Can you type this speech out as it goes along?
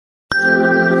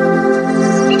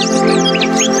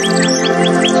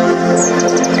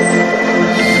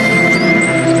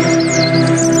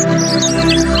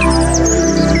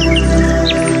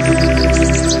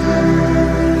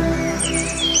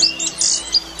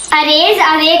A race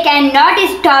away cannot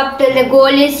stop till the goal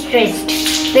is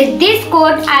reached. With this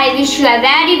quote, I wish you a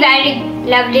very, very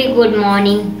lovely good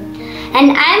morning.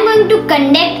 And I am going to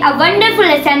conduct a wonderful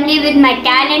assembly with my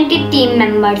talented team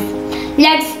members.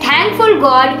 Let's thankful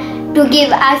God to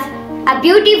give us a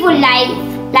beautiful life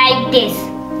like this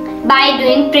by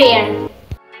doing prayer.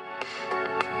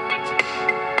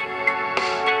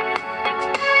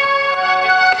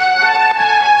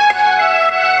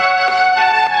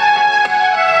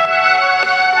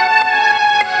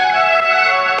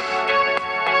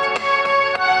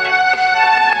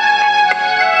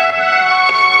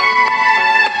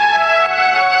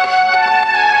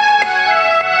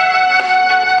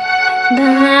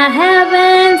 The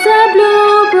heavens are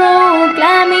blue,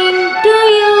 proclaiming to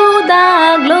you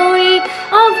the glory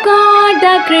of God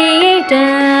the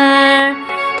Creator.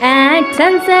 At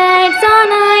sunsets or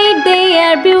night, they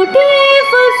are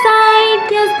beautiful sight.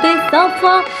 Yes, they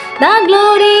suffer the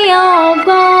glory of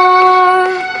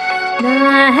God.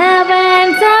 The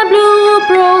heavens are blue,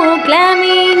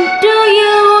 proclaiming to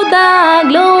you the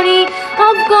glory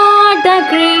of God the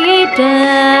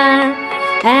Creator.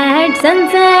 At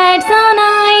sunsets or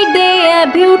night, they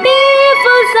are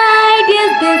beautiful sight.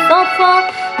 Yes, they offer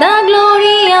the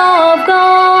glory of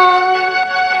God.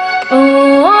 O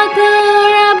author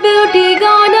of beauty,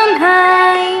 God on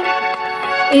high,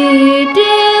 it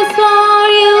is for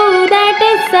you that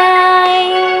is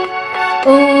I.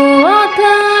 O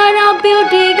author of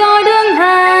beauty, God on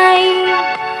high,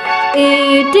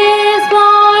 it is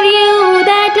for you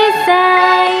that is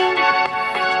I.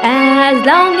 As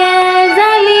long as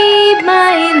I live,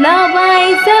 my love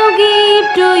I shall give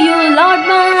to you, Lord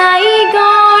my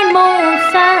God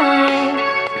most high.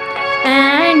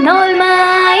 And all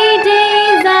my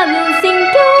days I will sing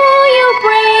to you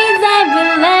praise, I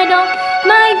will adore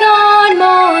my God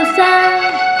most high.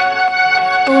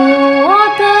 O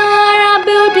author of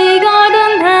beauty, God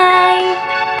on high,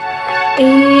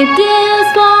 it is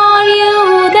for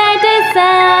you that is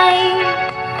I.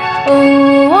 O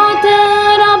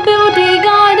author of beauty,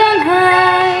 God on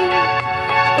high,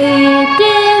 it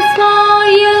is for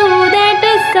you that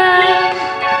is I.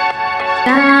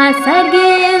 The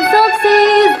surges of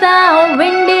seas, the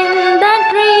wind in the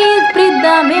trees, breathe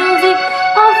the music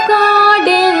of God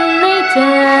in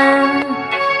nature.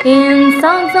 In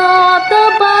songs of the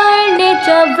bird,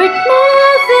 nature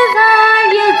witnesses heard,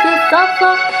 yes, they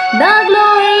suffer the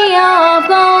glory of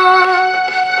God.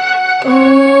 O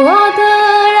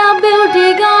author of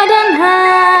beauty, God on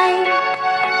high,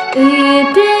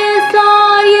 it is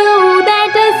for you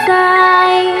that is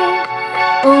I.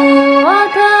 O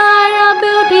author of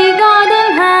beauty, God on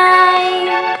high,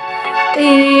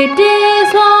 it is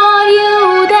for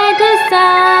you that is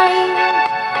I.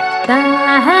 The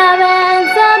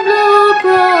heavens are blue,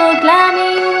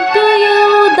 proclaiming to you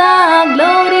the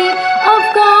glory of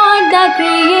God the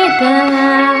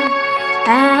Creator.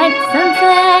 At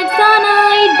sunsets or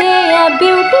night, they are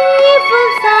beautiful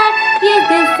sight. Yes,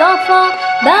 they offer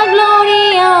the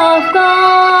glory of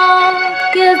God.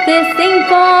 Yes, they sing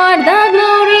for the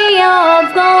glory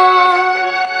of God.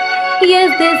 Yes,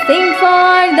 they sing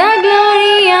for the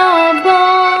glory of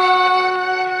God.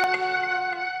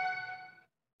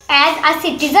 As a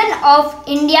citizen of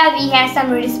India, we have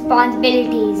some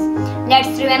responsibilities.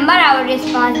 Let's remember our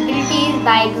responsibilities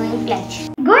by doing pledge.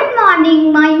 Good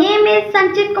morning, my name is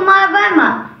Sanchit Kumar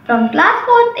Verma from class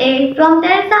 4th A from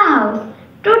Teresa House.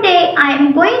 Today I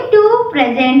am going to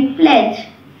present pledge.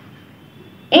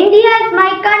 India is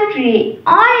my country.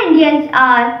 All Indians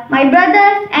are my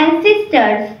brothers and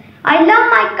sisters. I love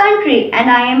my country and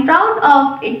I am proud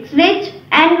of its rich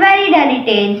and varied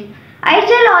heritage. I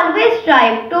shall always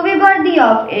strive to be worthy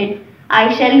of it.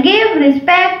 I shall give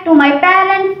respect to my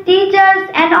parents, teachers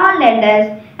and all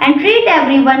elders and treat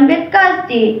everyone with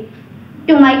courtesy.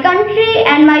 To my country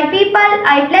and my people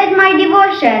I pledge my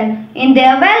devotion. In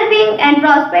their well-being and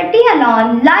prosperity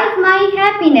alone lies my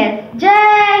happiness. Jai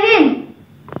Hind!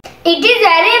 It is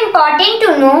very important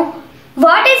to know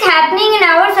what is happening in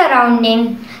our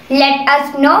surroundings. Let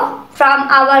us know from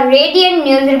our radiant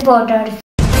news reporters.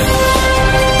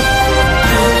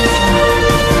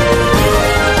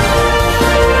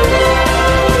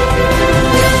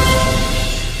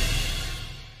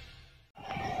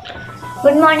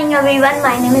 Good morning everyone,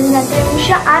 my name is Nagar.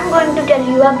 I am going to tell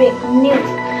you a breaking news.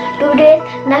 Today's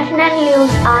national news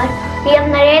are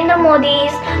PM Narendra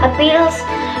Modi's appeals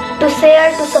to share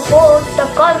to support the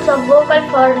calls of vocal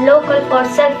for local for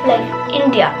self-led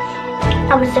India.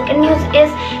 Our second news is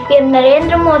PM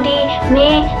Narendra Modi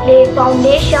may lay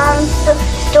foundations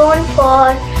stone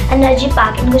for energy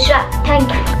park in Gujarat. Thank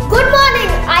you. Good morning,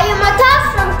 I am Athaf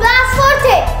from class 4th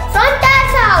A from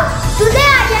Teresa House.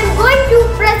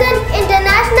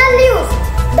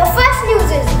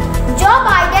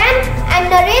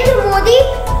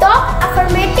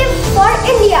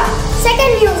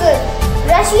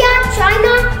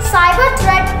 China cyber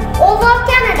threat over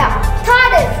Canada.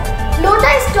 Third is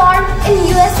Lotus storm in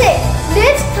USA.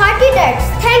 Leaves 30 deaths.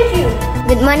 Thank you.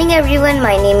 Good morning everyone,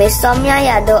 my name is Soumya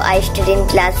Yadav. I study in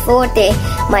class 4th.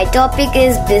 My topic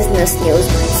is business news.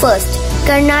 First,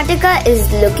 Karnataka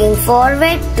is looking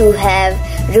forward to have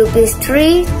rupees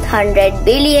 300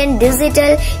 billion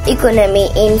digital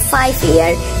economy in 5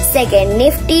 years. Second,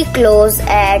 Nifty closed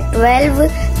at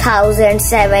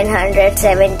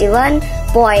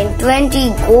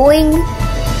 12,771.20, going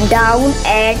down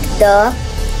at the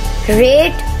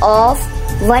rate of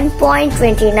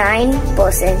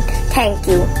 1.29%. Thank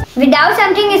you. Without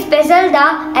something special, the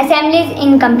assembly is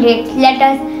incomplete. Let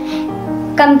us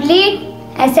complete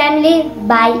assembly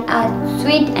by a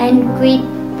sweet and quick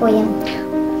poem.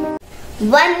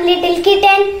 One little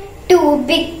kitten, two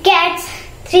big cats,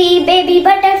 three baby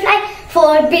butterflies,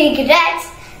 four big rats,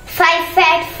 five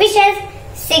fat fishes,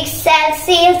 six sad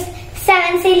seals,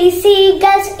 seven silly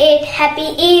seagulls, eight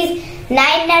happy ears,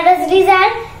 nine nervous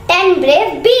lizards, 10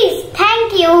 brave bees.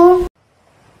 Thank you.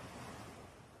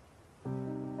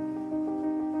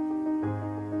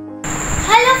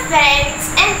 Hello friends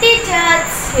and teachers,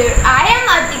 here I am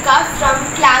Atika from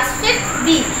class 5th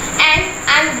B and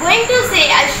I am going to say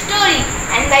a story,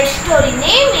 and my story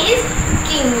name is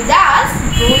King Midas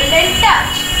Golden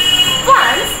Touch.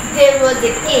 Once there was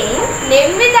a king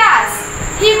named Midas.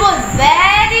 He was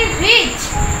very rich.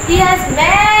 He has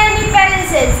many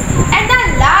palaces and a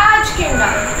large kingdom,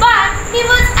 but he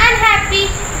was unhappy.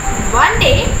 One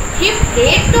day he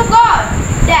prayed to God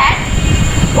that,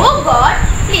 "Oh God,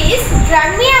 please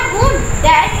grant me a boon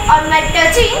that on my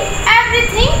touching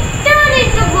everything turned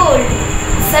into gold."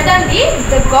 Suddenly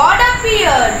the God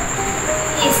appeared.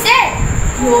 He said,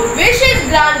 "Your wish is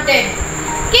granted."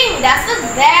 King Midas was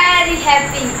very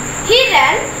happy. He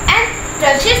ran and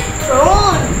touched his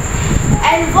throne.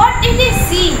 And what did he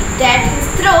see? That his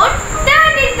throne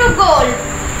turned into gold.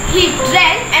 He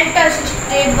ran and touched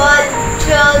tables,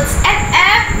 chairs and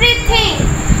everything.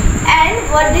 And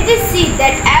what did he see?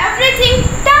 That everything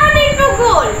turned into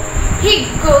gold. He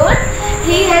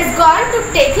has gone to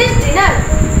take his dinner.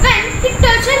 When he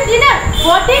touched his dinner,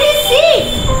 what did he see?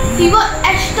 He was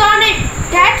astonished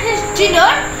that his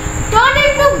dinner turned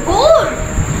into gold.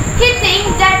 He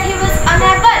thinks that he was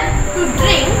unable to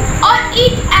drink or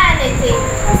eat anything.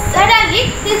 Suddenly,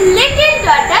 his little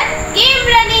daughter came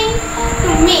running to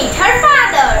meet her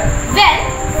father. When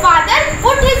father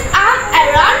put his arm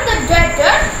around the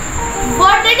daughter,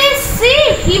 what did he see?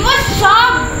 He was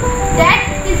shocked that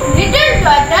his little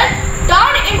daughter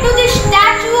turned into the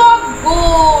statue of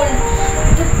gold.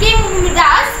 The King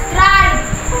Midas cried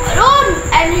alone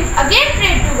and he again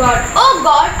prayed to God, "Oh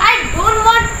God, I don't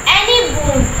want any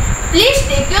boon. Please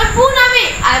take your boon away.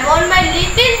 I want my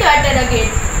little daughter again."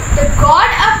 The God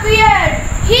appeared.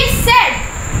 He said,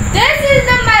 "This is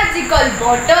the magical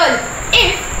bottle.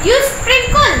 If you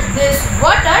sprinkle this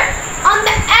water on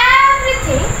the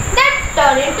everything that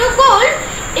turn into gold,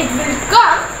 it will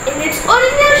come in its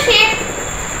original shape."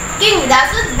 King Midas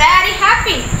was very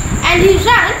happy and he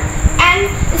ran and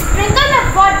sprinkled the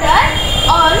water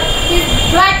on his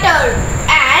daughter.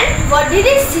 And what did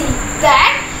he see?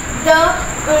 That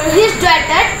his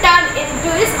daughter turned into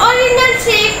his original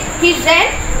shape. He ran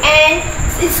and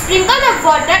sprinkled the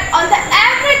water on the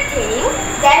everything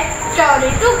that turned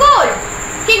into gold.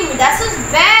 King Midas was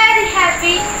very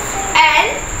happy and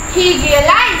he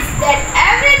realized that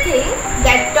everything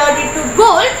that turned into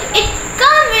gold, it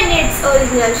comes in its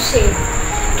original shape.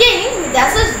 King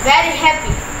Midas was very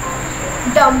happy.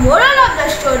 The moral of the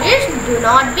story is, do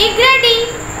not be greedy.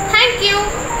 Thank you.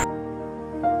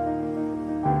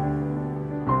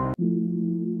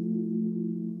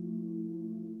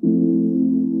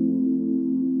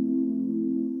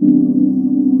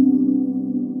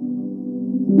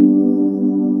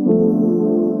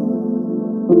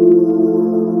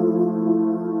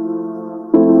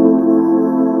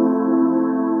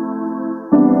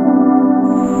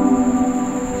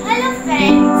 Hello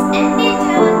friends and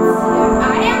teachers, here I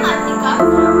am Atika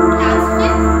from class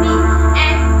 5th B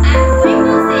and I am going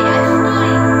to say a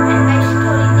story, and my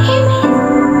story name is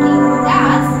King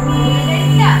Midas Golden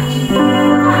Touch.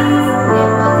 Once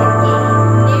there was a king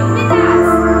named Midas.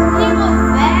 He was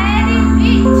very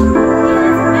rich. He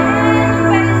has many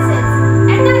palaces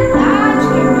and a large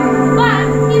kingdom, but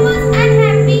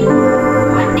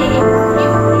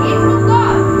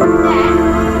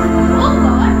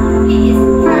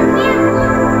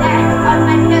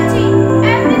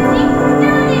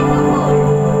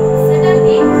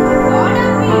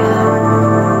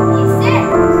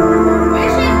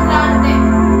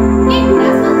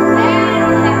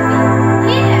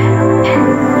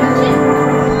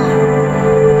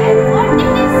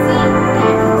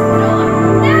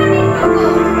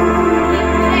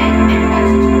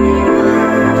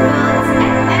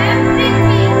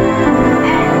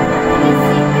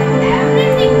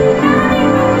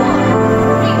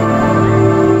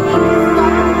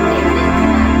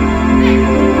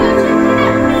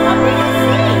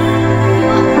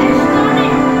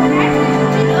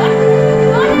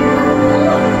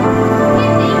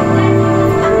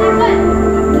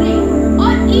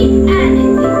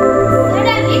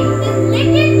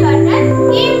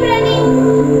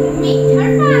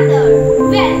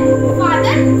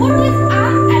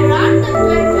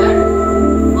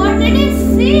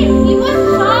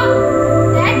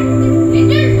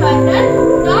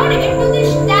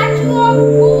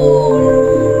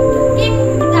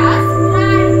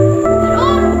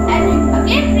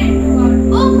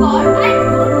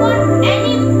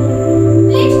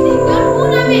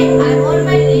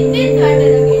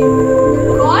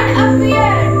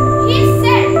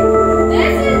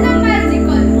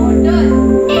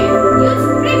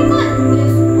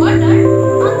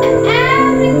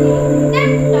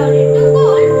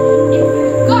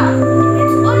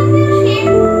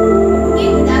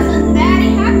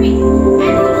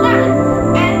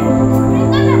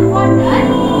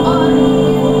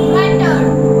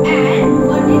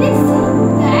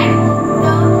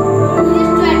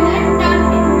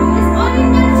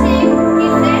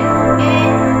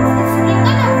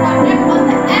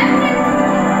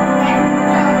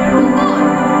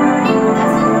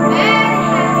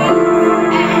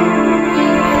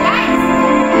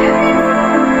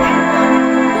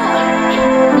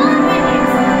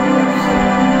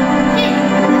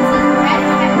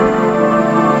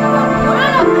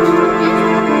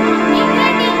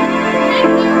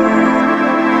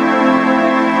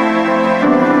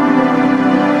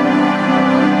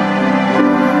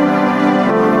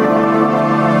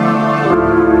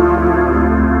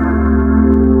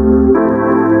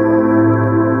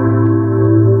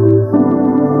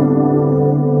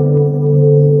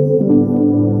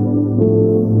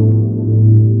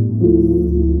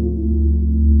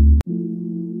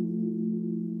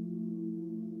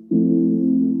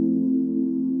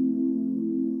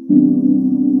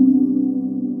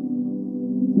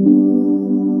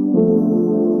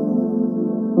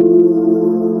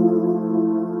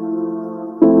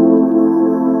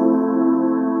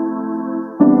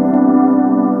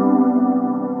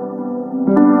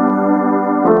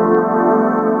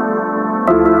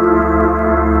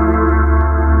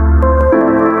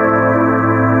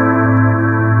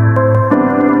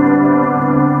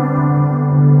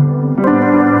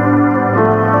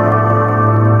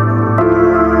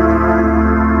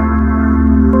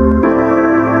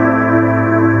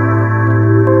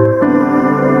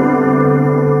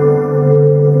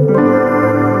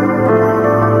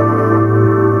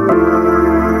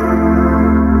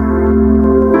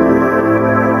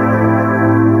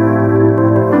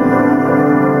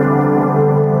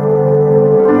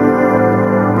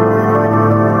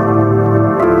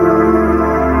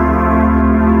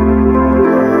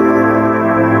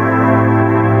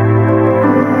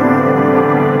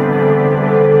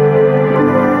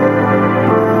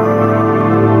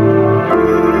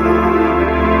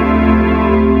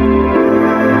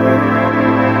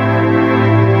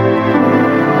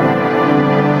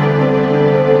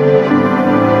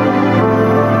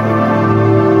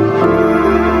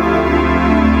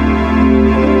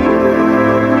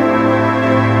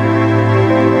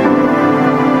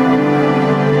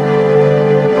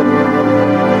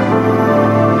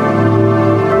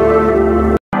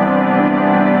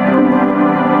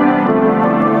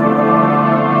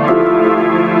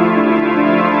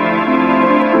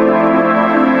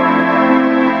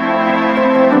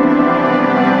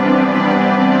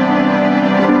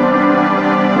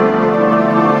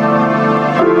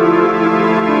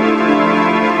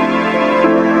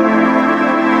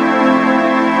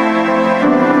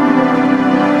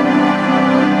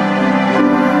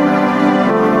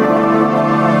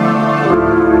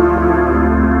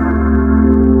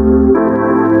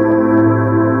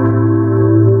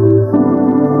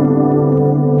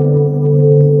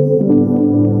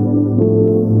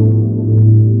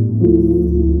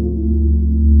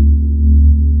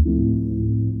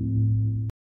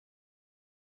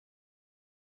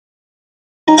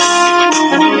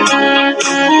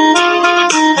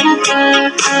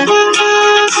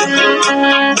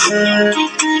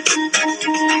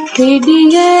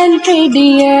Radiant,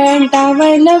 radiant,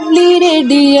 our lovely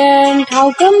radiant,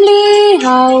 how comely,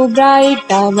 how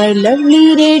bright, our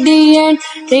lovely radiant,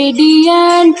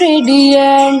 radiant,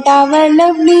 radiant, our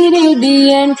lovely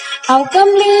radiant, how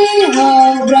comely,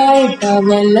 how bright, our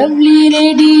lovely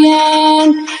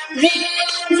radiant,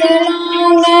 reigns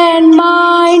along and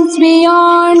minds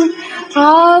beyond,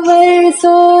 our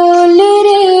soul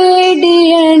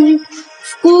radiant.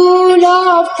 School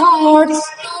of thoughts,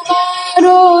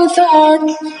 tomorrow's art,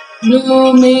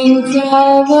 blooming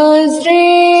flowers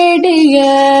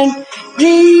radiant,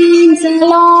 dreams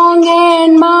along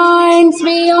and minds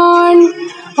beyond,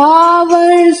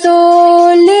 our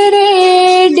soul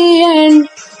radiant.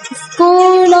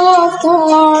 School of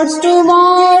thoughts,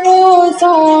 tomorrow's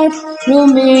thoughts,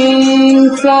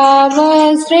 blooming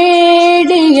flowers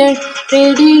radiant,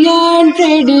 radiant,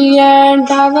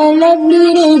 radiant, our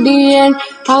lovely radiant,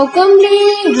 how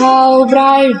comely, how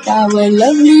bright, our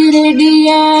lovely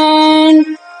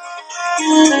radiant.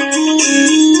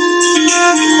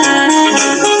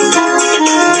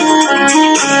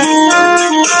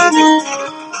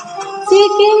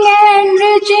 Seeking and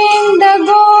reaching the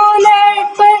goal at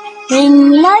birth,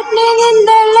 enlightening in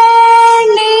the land,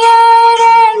 near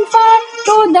and far,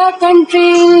 to the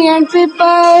country and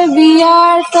people we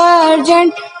are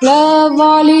surgeon. Love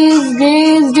all is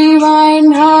grace,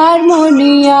 divine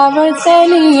harmony, our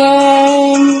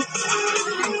salient.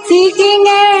 Seeking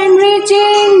and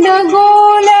reaching the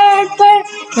goal at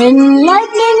birth,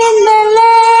 enlightening in the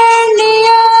land,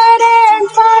 near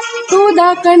and far, to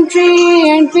the country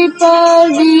and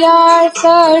people we are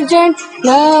surgeon.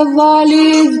 Love all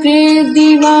is grace,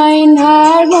 divine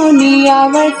harmony,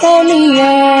 our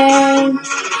salient.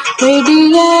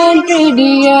 Radiant,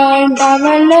 radiant,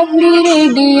 our lovely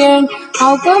radiant,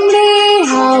 how comely,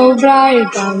 how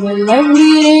bright, our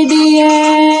lovely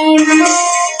radiant.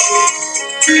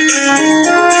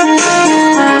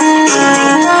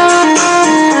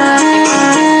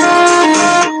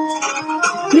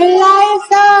 The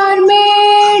lives are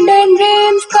made and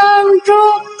dreams come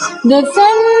true. The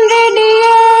sun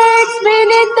radiates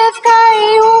beneath the sky,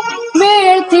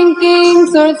 where thinking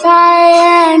soars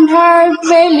high and heart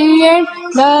valiant.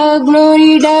 The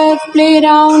glory does play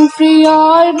round free,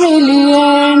 all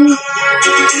brilliant.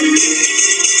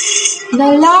 The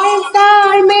lives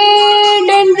are made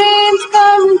and dreams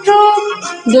come true.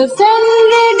 The sun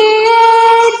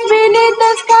radiates beneath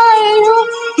the sky,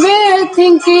 where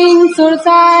thinking so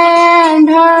sigh and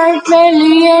heart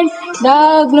valiant.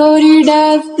 The glory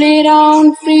does play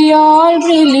round free all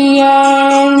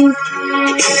brilliant.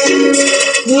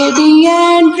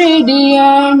 Radiant,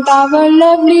 radiant, our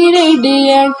lovely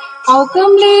radiant. How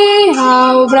comely,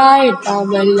 how bright,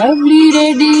 our lovely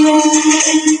radiant.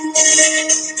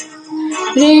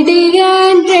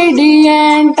 Radiant,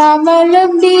 radiant, our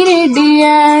lovely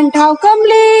radiant. How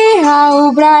comely,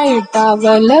 how bright,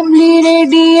 our lovely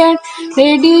radiant.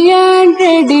 Radiant,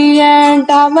 radiant,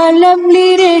 our lovely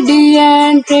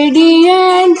radiant.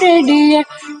 Radiant, radiant,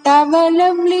 our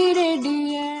lovely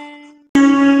radiant.